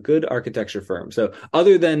choosing a good architecture firm? So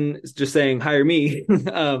other than just saying hire me,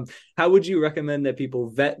 how would you recommend that people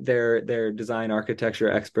vet their design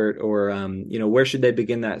architecture expert, or where should they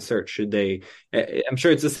begin that search? Should they? I'm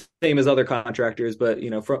sure it's the same as other contractors, but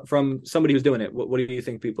from somebody who's doing it, what do you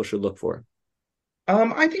think people should look for?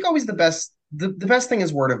 I think always the best thing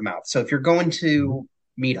is word of mouth. So if you're going to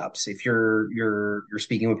meetups, if you're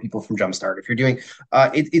speaking with people from Jumpstart, if you're doing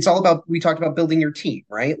it's all about, we talked about building your team,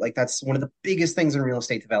 right? Like that's one of the biggest things in real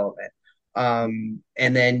estate development. And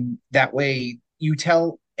then that way you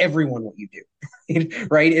tell everyone what you do,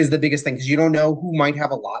 right? Is the biggest thing, because you don't know who might have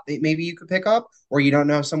a lot that maybe you could pick up, or you don't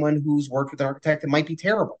know someone who's worked with an architect that might be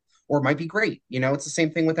terrible or it might be great. It's the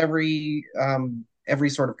same thing with every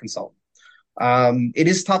sort of consultant. It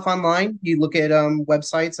is tough online. You look at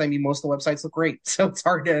websites. I mean, most of the websites look great, so it's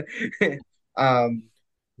hard to. um,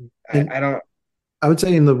 And I don't. I would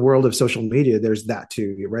say in the world of social media, there's that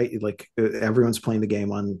too, right? Like everyone's playing the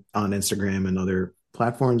game on Instagram and other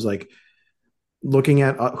platforms, like looking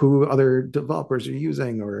at who other developers are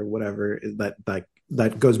using or whatever.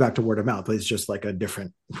 That goes back to word of mouth. It's just like a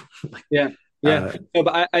different. Yeah. Yeah. No,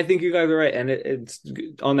 but I think you guys are right. And it's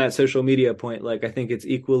on that social media point. Like, I think it's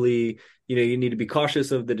equally, you need to be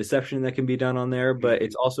cautious of the deception that can be done on there, but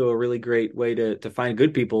it's also a really great way to find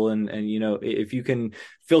good people. And, if you can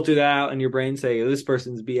filter that out in your brain, say, oh, this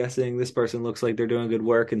person's BSing, this person looks like they're doing good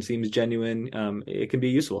work and seems genuine, it can be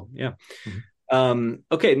useful. Yeah. Mm-hmm.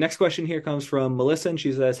 Okay, next question here comes from Melissa, and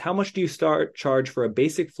she says, how much do you charge for a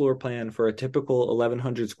basic floor plan for a typical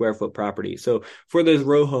 1,100 square foot property? So for those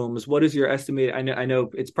row homes, what is your estimate? I know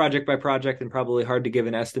it's project by project and probably hard to give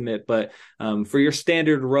an estimate, but for your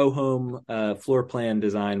standard row home floor plan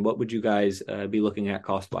design, what would you guys be looking at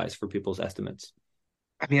cost wise for people's estimates?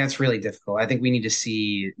 I mean, that's really difficult. I think we need to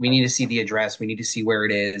see the address. We need to see where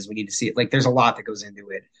it is. We need to see it. Like, there's a lot that goes into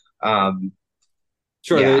it. Um,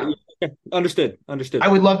 Sure. yeah, Understood. I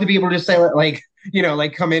would love to be able to say like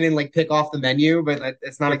come in and like pick off the menu, but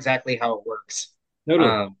it's not Yeah, exactly how it works. totally.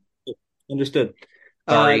 Um, Understood.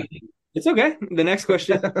 Uh, sorry. It's okay. The next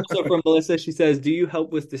question, also from Melissa, she says, "Do you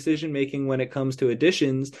help with decision making when it comes to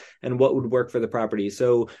additions, and what would work for the property?"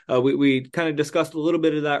 So we kind of discussed a little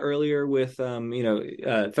bit of that earlier with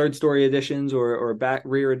third story additions or back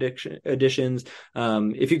rear additions.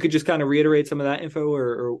 If you could just kind of reiterate some of that info,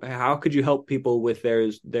 or how could you help people with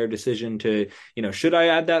their decision to, should I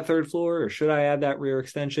add that third floor or should I add that rear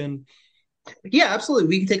extension? Yeah, absolutely.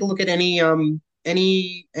 We can take a look at any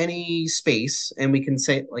space, and we can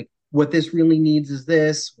say like what this really needs is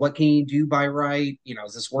this. What can you do by right?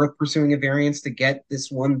 Is this worth pursuing a variance to get this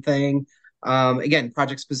one thing? Again,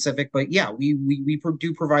 project specific, but yeah, we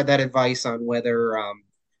do provide that advice on whether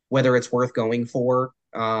it's worth going for.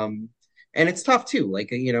 And it's tough too. Like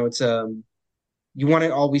it's you want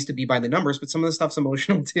it always to be by the numbers, but some of the stuff's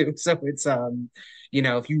emotional too. So it's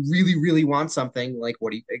if you really, really want something, like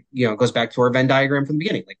what do it goes back to our Venn diagram from the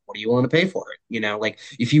beginning. Like, what are you willing to pay for it? Like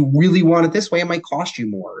if you really want it this way, it might cost you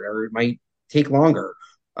more or it might take longer.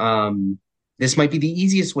 This might be the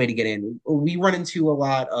easiest way to get in. We run into a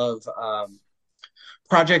lot of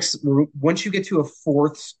projects where once you get to a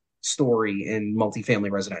fourth story in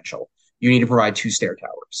multifamily residential, you need to provide two stair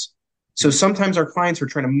towers. So sometimes our clients are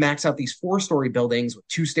trying to max out these four-story buildings with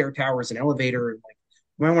two stair towers and elevator. And like,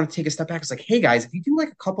 we might want to take a step back. It's like, hey guys, if you do like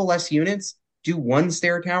a couple less units, do one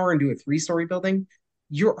stair tower and do a three-story building,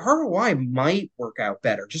 your ROI might work out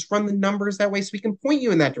better. Just run the numbers that way so we can point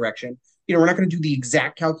you in that direction. We're not going to do the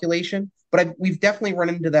exact calculation, but we've definitely run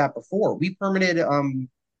into that before. We permitted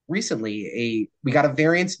recently we got a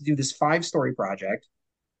variance to do this five-story project,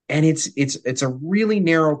 and it's a really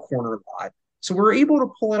narrow corner lot. So we're able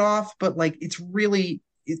to pull it off, but like it's really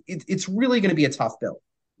going to be a tough build.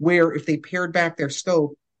 Where if they pared back their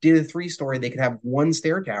scope, did a three-story, they could have one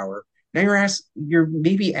stair tower. Now you're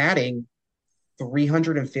maybe adding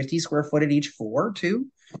 350 square foot at each floor too.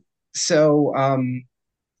 So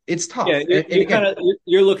it's tough. Yeah,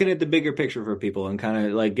 you're looking at the bigger picture for people and kind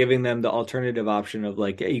of like giving them the alternative option of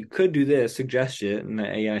like, hey, you could do this, suggest it, and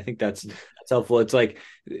yeah, I think that's helpful. It's like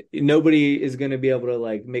nobody is going to be able to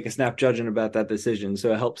like make a snap judgment about that decision,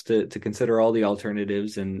 so it helps to consider all the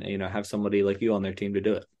alternatives and have somebody like you on their team to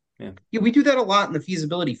do it. Yeah. Yeah, we do that a lot in the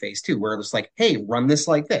feasibility phase too, where it's like, hey, run this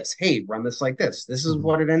like this. Hey, run this like this. This is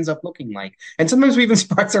what it ends up looking like. And sometimes we even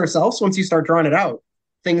surprise ourselves once you start drawing it out.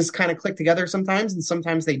 Things kind of click together sometimes, and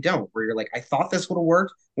sometimes they don't, where you're like, I thought this would have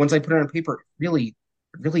worked. Once I put it on paper, it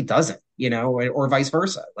really doesn't, or vice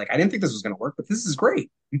versa. Like, I didn't think this was going to work, but this is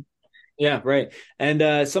great. Yeah, right.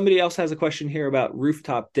 And somebody else has a question here about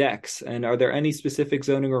rooftop decks. And are there any specific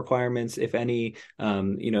zoning requirements, if any,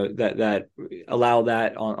 that allow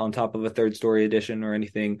that on top of a third story addition or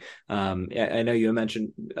anything? I know you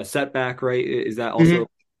mentioned a setback, right? Is that also? Mm-hmm.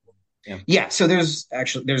 Yeah, so there's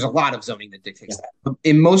a lot of zoning that dictates that.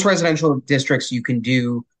 In most residential districts, you can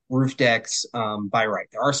do roof decks by right.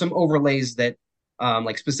 There are some overlays that,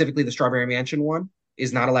 like specifically the Strawberry Mansion one,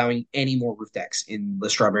 is not allowing any more roof decks in the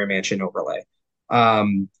Strawberry Mansion overlay.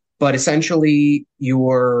 But essentially,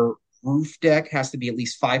 your roof deck has to be at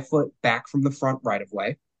least 5 foot back from the front right of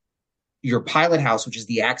way. Your pilot house, which is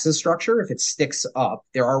the access structure, if it sticks up,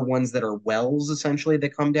 there are ones that are wells essentially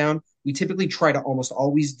that come down. We typically try to almost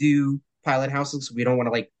always do pilot houses. We don't want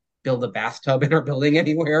to like build a bathtub in our building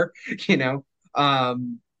anywhere, you know.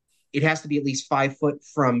 It has to be at least 5 foot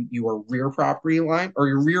from your rear property line or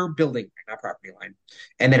your rear building, not property line.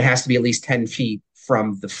 And then it has to be at least 10 feet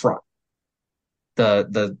from the front.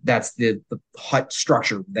 That's the hut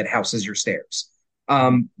structure that houses your stairs.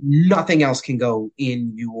 Nothing else can go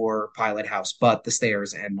in your pilot house but the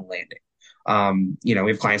stairs and the landing. We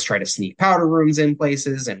have clients try to sneak powder rooms in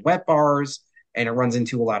places and wet bars, and it runs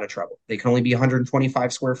into a lot of trouble. They can only be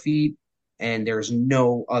 125 square feet, and there's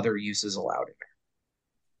no other uses allowed in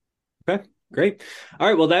there. Okay. Great. All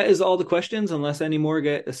right. Well, that is all the questions, unless any more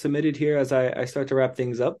get submitted here as I start to wrap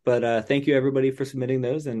things up. But thank you, everybody, for submitting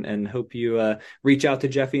those, and hope you reach out to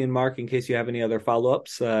Jeffy and Mark in case you have any other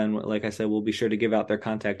follow-ups. And like I said, we'll be sure to give out their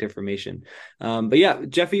contact information. But yeah,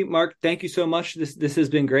 Jeffy, Mark, thank you so much. This has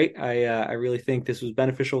been great. I really think this was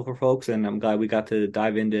beneficial for folks, and I'm glad we got to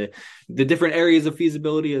dive into the different areas of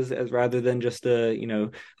feasibility as rather than just a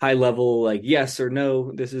high level like yes or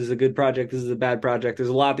no. This is a good project. This is a bad project. There's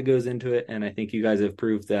a lot that goes into it, and I think you guys have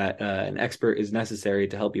proved that an expert is necessary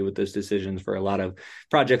to help you with those decisions for a lot of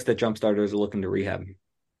projects that Jumpstarters are looking to rehab.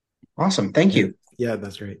 Awesome. Thank you. Yeah,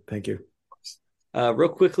 that's great. Thank you. Real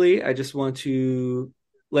quickly, I just want to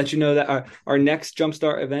let you know that our next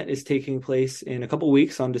Jumpstart event is taking place in a couple of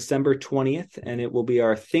weeks on December 20th, and it will be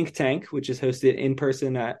our Think Tank, which is hosted in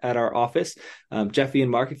person at our office. Jeffy and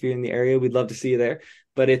Mark, if you're in the area, we'd love to see you there.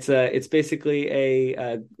 but it's basically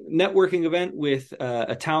a networking event with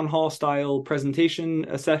a town hall style presentation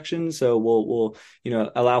section. So we'll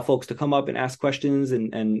allow folks to come up and ask questions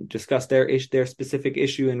and discuss their specific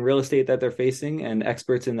issue in real estate that they're facing, and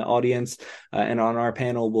experts in the audience and on our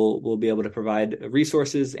panel will be able to provide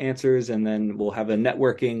resources, answers, and then we'll have a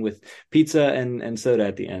networking with pizza and soda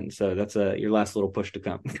at the end. So that's your last little push to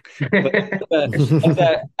come. But,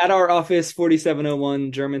 at our office,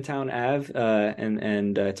 4701 Germantown Ave,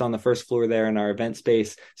 and it's on the first floor there in our event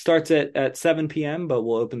space. Starts at 7 p.m., but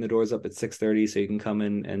we'll open the doors up at 6:30, so you can come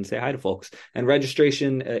in and say hi to folks. And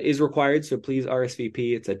registration is required, so please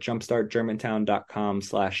RSVP. It's at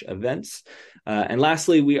jumpstartgermantown.com/events. And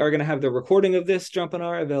lastly, we are going to have the recording of this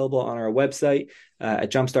JUMPinar available on our website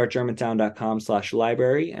at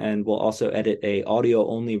jumpstartgermantown.com/library, and we'll also edit a audio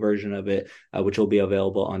only version of it, which will be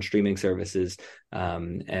available on streaming services.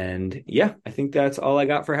 And yeah, I think that's all I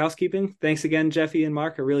got for housekeeping. Thanks again, Jeffy and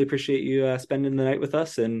Mark. I really appreciate you spending the night with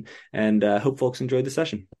us, and hope folks enjoyed the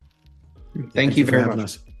session. Thank you very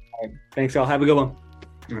much. All right. Thanks, y'all. Have a good one.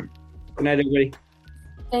 Good night, everybody.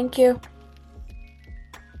 Thank you.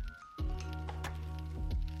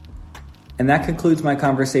 And that concludes my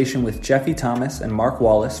conversation with Jeffy Thomas and Mark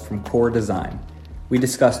Wallace from Core Design. We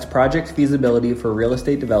discussed project feasibility for real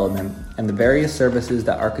estate development and the various services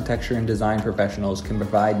that architecture and design professionals can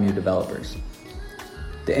provide new developers.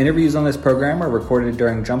 The interviews on this program are recorded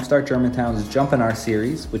during Jumpstart Germantown's JUMPinar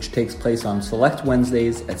series, which takes place on select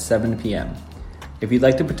Wednesdays at 7 p.m. If you'd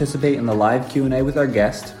like to participate in the live Q&A with our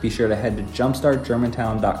guest, be sure to head to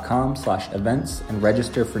jumpstartgermantown.com/events and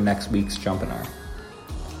register for next week's JUMPinar.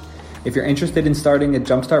 If you're interested in starting a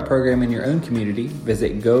Jumpstart program in your own community,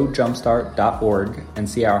 visit gojumpstart.org and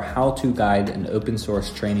see our how-to guide and open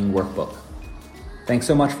source training workbook. Thanks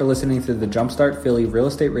so much for listening to the Jumpstart Philly Real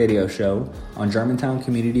Estate Radio Show on Germantown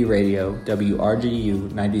Community Radio, WRGU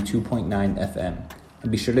 92.9 FM.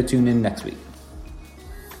 And be sure to tune in next week.